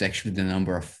 which is actually the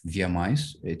number of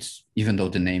VMIs. It's, even though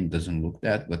the name doesn't look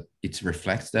that, but it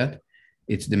reflects that.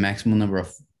 It's the maximum number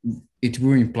of, it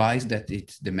will implies that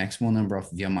it's the maximum number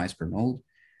of VMIs per node.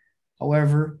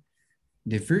 However,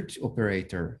 the virt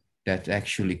operator that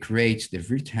actually creates the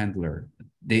virt handler,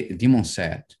 the daemon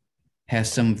set,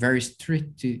 has some very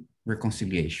strict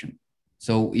reconciliation.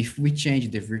 So if we change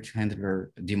the virt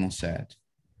handler daemon set,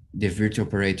 the virt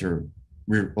operator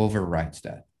overwrites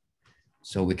that.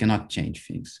 So we cannot change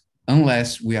things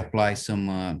unless we apply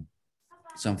some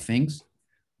things.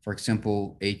 For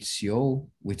example, HCO,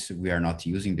 which we are not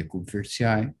using, the kubevirt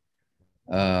CI,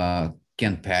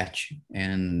 can patch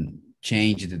and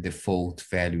change the default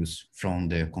values from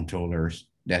the controllers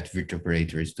that virt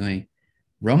operator is doing.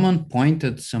 Roman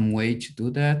pointed some way to do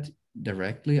that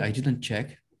directly. I didn't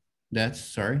check that,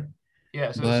 sorry.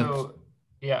 Yeah, so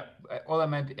yeah, all I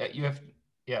meant, you have,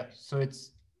 yeah, so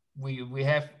it's, we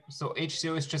have, so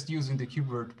HCO is just using the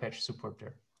kubevirt patch support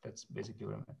there. That's basically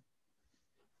what I meant.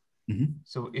 Mm-hmm.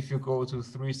 So if you go to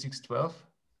 3612,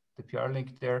 the PR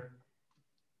link there,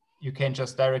 you can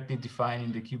just directly define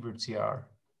in the kubevirt CR.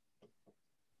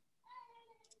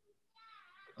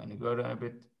 When you go down a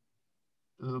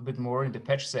little bit more in the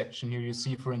patch section here, you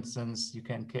see, for instance, you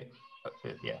can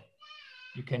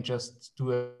you can just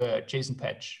do a JSON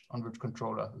patch on virt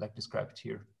controller like described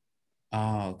here.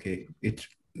 Ah, okay. It's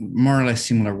more or less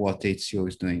similar what HCO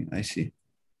is doing. I see.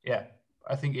 Yeah,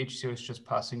 I think HCO is just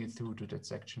passing it through to that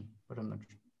section, but I'm not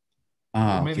sure.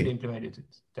 Ah, or maybe okay. they implemented it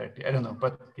directly. I don't know,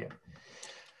 but yeah.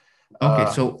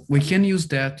 Okay, so we can use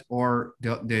that, or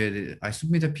the I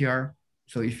submit a PR.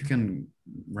 So if you can,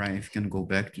 Ryan, if you can go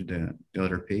back to the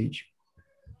other page.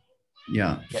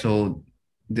 Yeah. So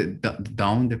the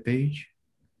down the page.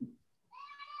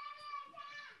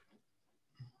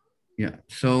 Yeah.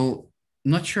 So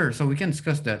not sure. So we can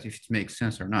discuss that if it makes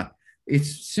sense or not.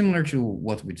 It's similar to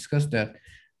what we discussed that,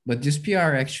 but this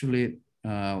PR actually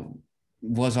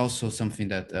was also something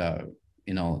that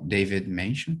David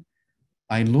mentioned.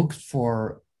 I looked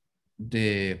for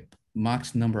the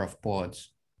max number of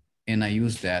pods, and I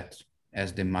use that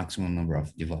as the maximum number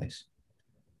of device.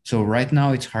 So right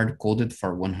now it's hard coded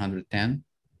for 110,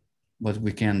 but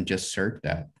we can just search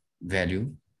that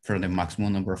value for the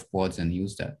maximum number of pods and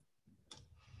use that.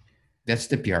 That's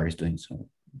the PR is doing. So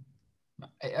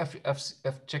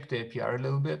I've checked the APR a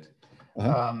little bit.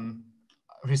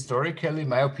 Historically,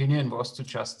 my opinion was to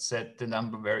just set the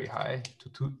number very high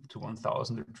to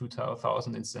 1,000 or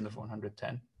 2,000 instead of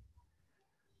 110.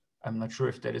 I'm not sure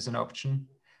if that is an option.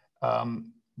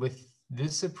 With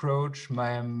this approach,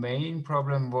 my main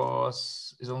problem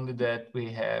is only that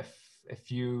we have a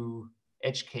few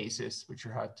edge cases which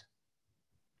are hard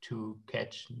to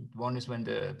catch. One is when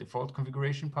the default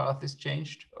configuration path is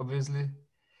changed, obviously.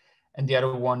 And the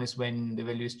other one is when the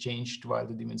value is changed while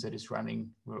the daemon set is running.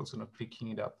 We're also not picking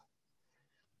it up.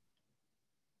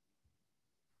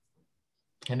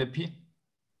 Can it be?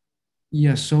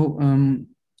 Yeah, so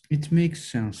it makes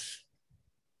sense,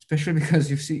 especially because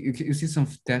you see some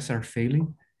tests are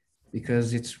failing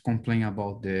because it's complaining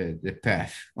about the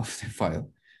path of the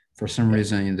file. For some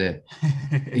reason in the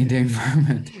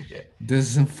environment,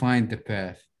 doesn't find the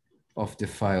path of the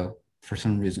file for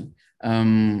some reason.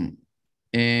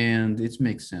 And it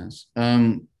makes sense.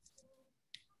 The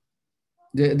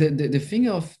thing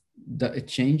of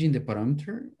changing the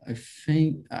parameter, I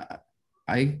think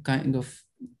I kind of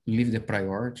leave the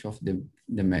priority of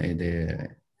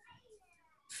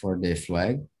for the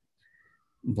flag,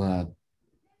 but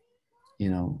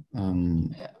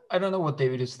I don't know what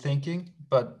David is thinking,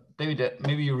 but David,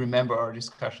 maybe you remember our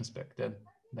discussions back then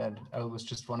that I was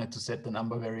just wanted to set the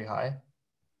number very high.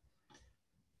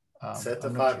 Set to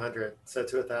 500, sure. Set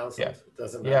to 1,000. Yeah. It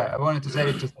doesn't matter. Yeah, I wanted to set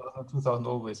it to 2,000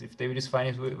 always. If David is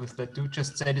fine with that too,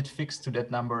 just set it fixed to that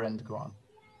number and go on.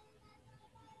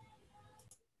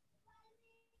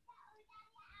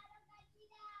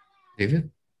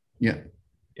 David? Yeah.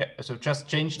 Yeah, so just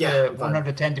change the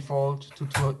 110 default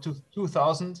to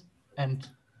 2,000 and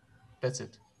that's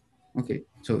it. Okay,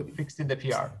 so fixed in the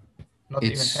PR, not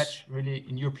even patch, really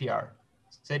in your PR,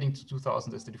 setting to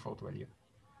 2,000 as the default value.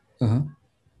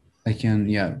 I can,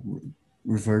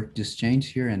 revert this change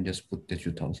here and just put the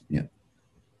 2,000, yeah.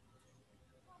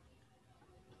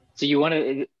 So you want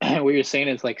to, what you're saying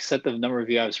is like set the number of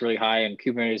VIs really high and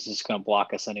Kubernetes is just going to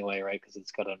block us anyway, right? Because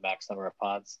it's got a max number of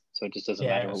pods. So it just doesn't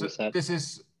matter what we set. This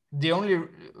is the only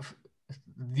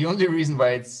reason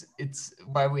why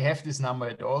why we have this number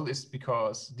at all is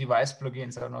because device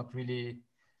plugins are not really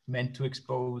meant to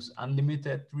expose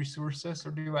unlimited resources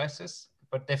or devices,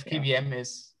 but DevKVM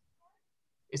is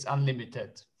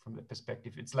unlimited from the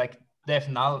perspective. It's like dev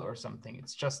null or something.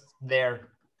 It's just there.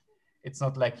 It's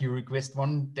not like you request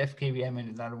one DevKVM and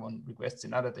another one requests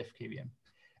another DevKVM.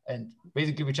 And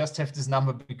basically we just have this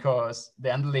number because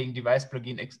the underlying device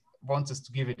plugin wants us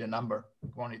to give it a number,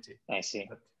 quantity. I see.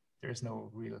 But there's no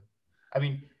real, I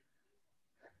mean,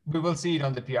 we will see it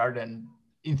on the PR then.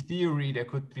 In theory, there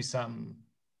could be some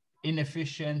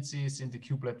inefficiencies in the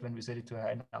kubelet when we set it to a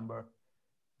high number.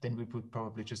 Then we would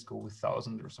probably just go with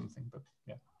 1,000 or something, but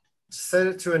yeah. Set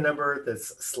it to a number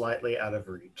that's slightly out of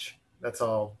reach. That's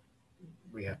all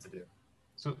we have to do.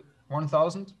 So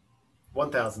 1,000?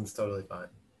 1,000 is totally fine.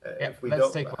 Yeah, If we let's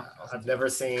don't, take 1,000. I've never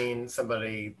seen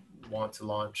somebody want to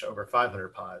launch over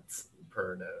 500 pods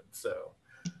per node. So,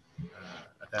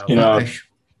 1,000. You know,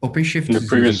 OpenShift in the is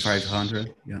previous- using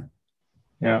 500. Yeah.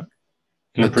 Yeah.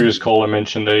 In the previous call, I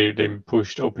mentioned they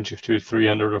pushed OpenShift to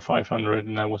 300 or 500,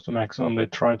 and that was the maximum they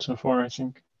tried so far, I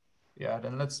think. Yeah,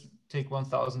 then let's take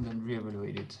 1,000 and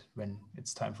reevaluate it when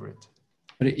it's time for it.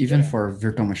 But even for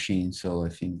virtual machines, so I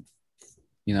think,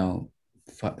 you know,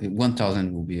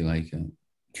 1,000 will be like a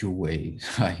two-way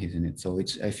high, isn't it? So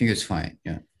I think it's fine.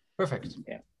 Yeah. Perfect.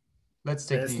 Yeah. Let's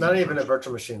take. And it's not even a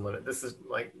virtual machine limit. This is,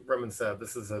 like Roman said,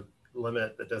 this is a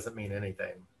limit that doesn't mean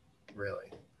anything,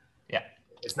 really. Yeah.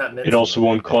 It's not meant. It also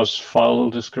won't cause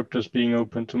file descriptors being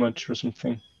open too much or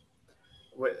something.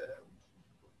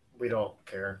 We don't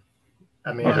care.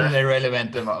 I mean, an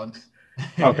irrelevant amount.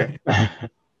 Okay.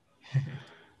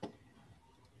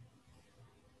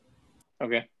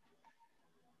 Okay.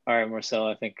 All right, Marcel,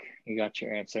 I think you got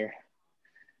your answer.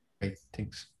 Great,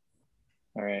 thanks.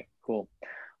 All right, cool.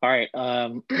 All right,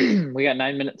 we got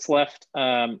 9 minutes left.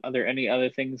 Are there any other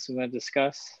things we want to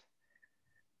discuss?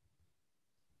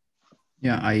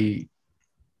 Yeah, I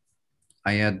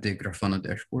add the Grafana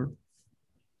dashboard.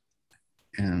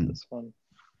 And This one.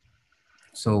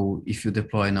 so if you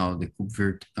deploy now the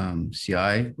KubeVirt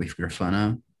CI with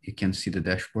Grafana, you can see the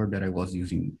dashboard that I was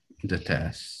using in the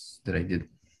tests that I did.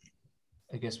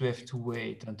 I guess we have to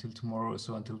wait until tomorrow,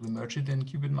 so until we merge it in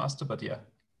Qubit Master, but yeah.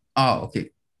 Oh, okay.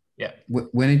 Yeah.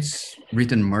 When it's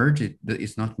written merge,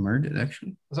 it's not merged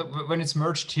actually. So when it's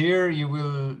merged here,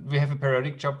 we have a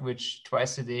periodic job which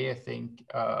twice a day, I think,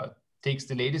 takes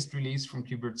the latest release from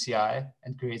KubeVirt CI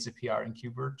and creates a PR in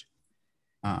KubeVirt.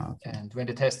 Okay. And when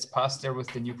the tests pass there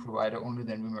with the new provider, only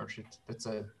then we merge it. That's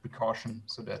a precaution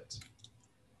so that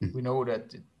we know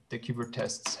that the KubeVirt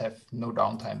tests have no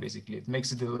downtime, basically. It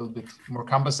makes it a little bit more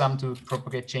cumbersome to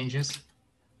propagate changes,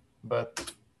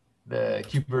 but the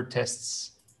KubeVirt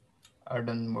tests are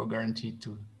then more guaranteed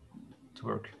to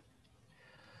work.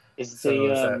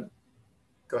 Go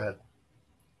ahead.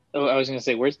 Oh, I was going to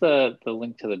say, where's the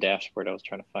link to the dashboard? I was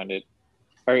trying to find it.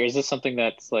 Or is this something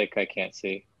that's like I can't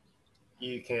see?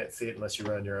 You can't see it unless you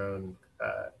run your own.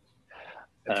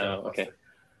 Okay.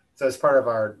 So it's part of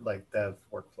our dev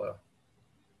workflow.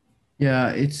 Yeah,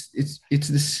 it's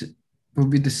this will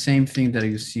be the same thing that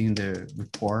you see in the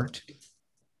report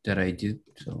that I did.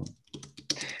 So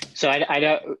I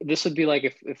don't. This would be like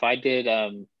if I did.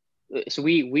 So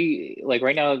we like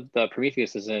right now the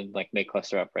Prometheus is in like make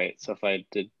cluster up, right? So if I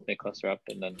did make cluster up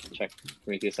and then check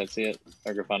Prometheus, I'd see it,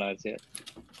 or Grafana, I'd see it.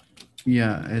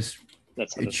 Yeah,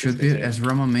 That's it should be, as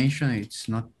Rama mentioned, it's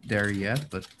not there yet,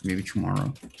 but maybe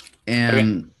tomorrow. And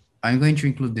okay. I'm going to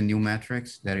include the new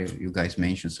metrics that you guys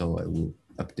mentioned, so I will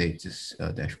update this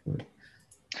dashboard.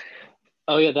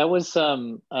 Oh yeah, that was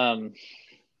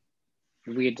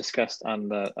we had discussed on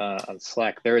the on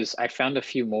Slack. I found a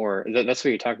few more. That's what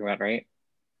you're talking about, right?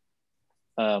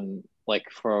 Like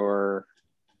for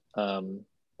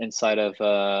inside of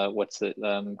what's it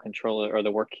controller or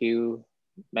the work queue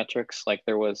metrics. Like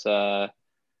there was oh,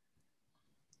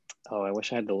 I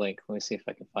wish I had the link. Let me see if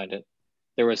I can find it.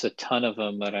 There was a ton of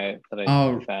them that I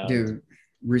found. The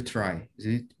retry, is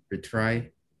it retry?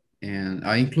 And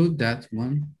I include that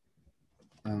one.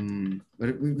 But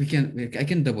I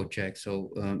can double check.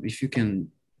 So if you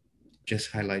can just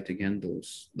highlight again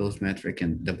those metrics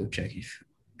and double check if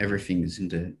everything is in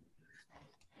the.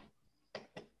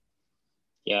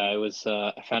 Yeah, it was.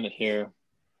 I found it here.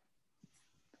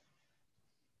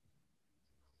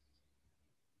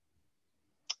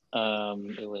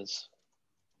 It was.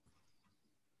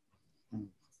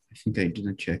 I think I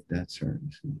didn't check that. Sorry.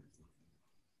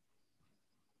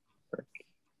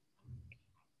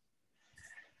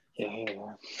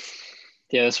 Yeah,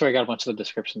 that's where I got a bunch of the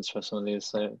descriptions for some of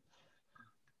these.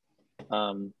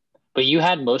 But you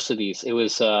had most of these. It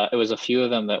was a few of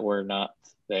them that were not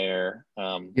there.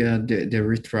 Yeah, the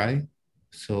retry.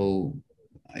 So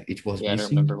it was. Yeah, missing. I don't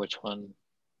remember which one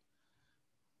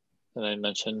that I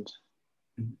mentioned.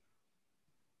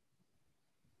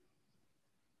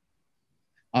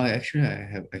 Oh, actually, I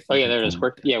have. Oh yeah, there it is.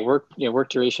 Work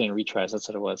duration and retries. That's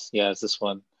what it was. Yeah, it's this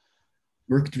one.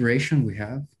 Work duration we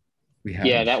have.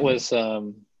 Yeah, that was it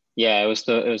was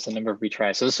the number of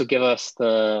retries. So this will give us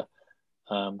the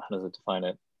How does it define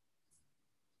it?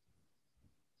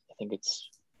 I think it's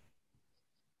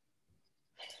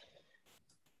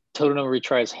total number of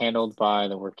retries handled by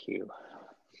the work queue.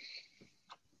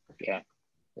 Yeah,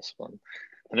 this one.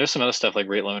 And there's some other stuff like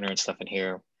rate limiter and stuff in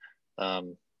here. I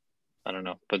don't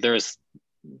know, but there's,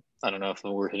 I don't know if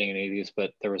we're hitting any of these,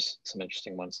 but there was some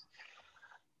interesting ones.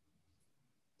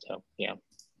 So yeah.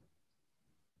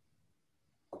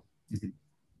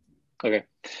 Okay.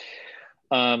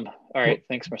 All right.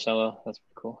 Thanks, Marcelo. That's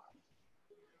cool.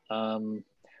 All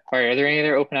right. Are there any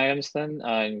other open items then?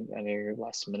 I know your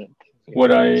last minute.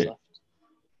 What I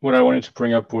wanted to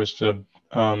bring up was that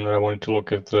I wanted to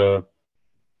look at the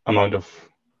amount of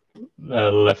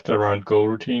left around Go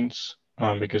routines,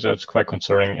 because that's quite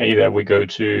concerning. A, that we go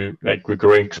to, like, we're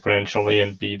growing exponentially,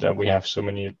 and B, that we have so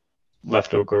many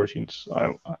leftover Go routines.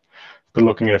 I've been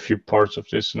looking at a few parts of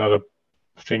this and other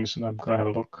things, and I'm gonna have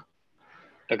a look.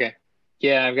 Okay.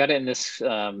 Yeah, I've got it in this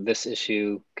this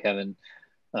issue, Kevin.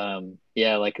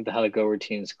 Yeah, like how the Go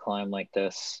routines climb like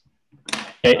this.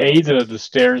 The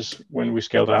stairs when we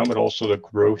scale down, but also the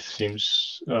growth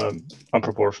seems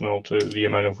unproportional to the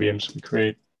amount of VMs we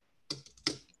create.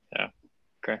 Yeah.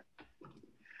 Okay.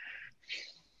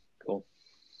 Cool.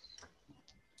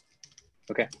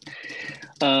 Okay.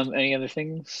 Any other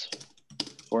things?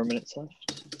 4 minutes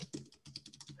left.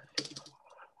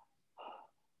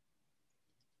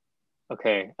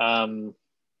 Okay. All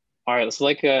right. So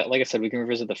like I said, we can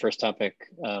revisit the first topic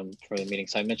for the meeting.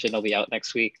 So I mentioned I'll be out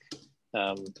next week.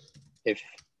 If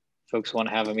folks want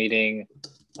to have a meeting,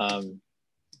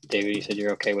 David, you said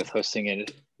you're okay with hosting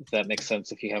it. If that makes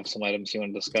sense, if you have some items you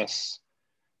want to discuss,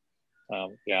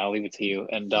 yeah, I'll leave it to you.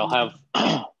 And I'll have,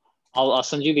 I'll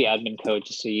send you the admin code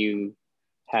just so you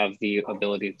have the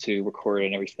ability to record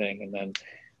and everything. And then,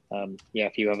 yeah,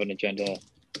 if you have an agenda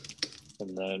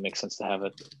and it makes sense to have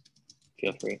it,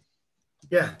 feel free.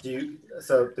 Yeah.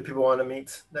 So do people want to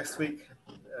meet next week?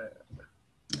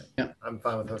 Yeah, I'm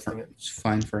fine with hosting it. it's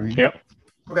fine for me. Yep.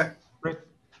 Okay. Great.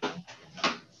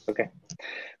 Okay.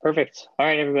 Perfect. All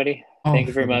right, everybody. Thank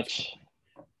you very much.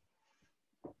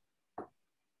 All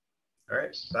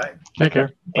right. Bye. Take care.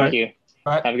 Thank Bye. you.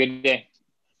 Bye. Have a good day.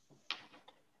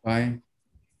 Bye.